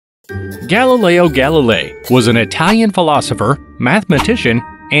Galileo Galilei was an Italian philosopher, mathematician,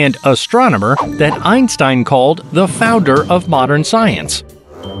 and astronomer that Einstein called the founder of modern science.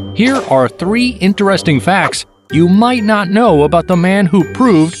 Here are 3 interesting facts you might not know about the man who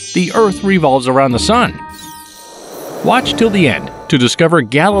proved the Earth revolves around the Sun. Watch till the end to discover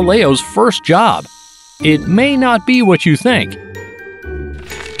Galileo's first job. It may not be what you think.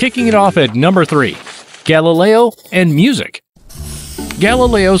 Kicking it off at number 3, Galileo and music.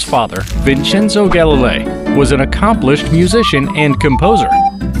 Galileo's father, Vincenzo Galilei, was an accomplished musician and composer.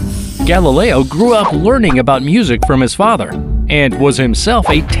 Galileo grew up learning about music from his father and was himself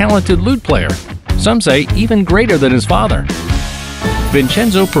a talented lute player, some say even greater than his father.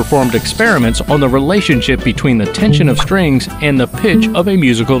 Vincenzo performed experiments on the relationship between the tension of strings and the pitch of a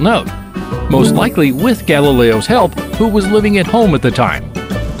musical note, most likely with Galileo's help, who was living at home at the time.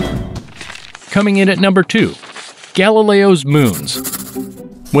 Coming in at number 2, Galileo's moons.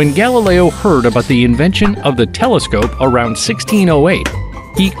 When Galileo heard about the invention of the telescope around 1608,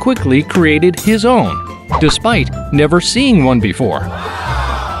 he quickly created his own, despite never seeing one before.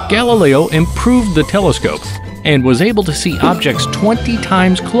 Galileo improved the telescope and was able to see objects 20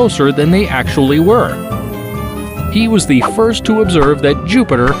 times closer than they actually were. He was the first to observe that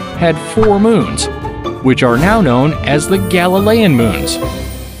Jupiter had 4 moons, which are now known as the Galilean moons.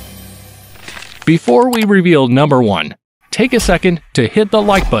 Before we reveal number 1, take a second to hit the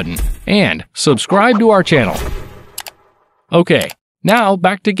like button and subscribe to our channel. Okay, now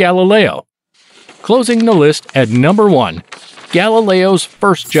back to Galileo. Closing the list at number 1, Galileo's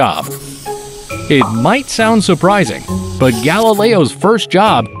first job. It might sound surprising, but Galileo's first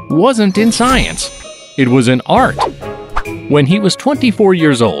job wasn't in science. It was in art. When he was 24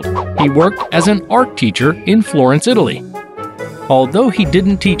 years old, he worked as an art teacher in Florence, Italy. Although he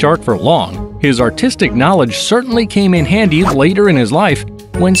didn't teach art for long, his artistic knowledge certainly came in handy later in his life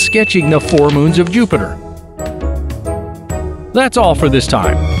when sketching the 4 moons of Jupiter. That's all for this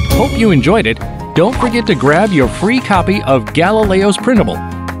time. Hope you enjoyed it. Don't forget to grab your free copy of Galileo's printable.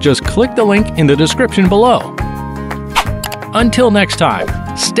 Just click the link in the description below. Until next time,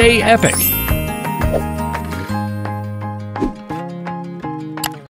 stay epic!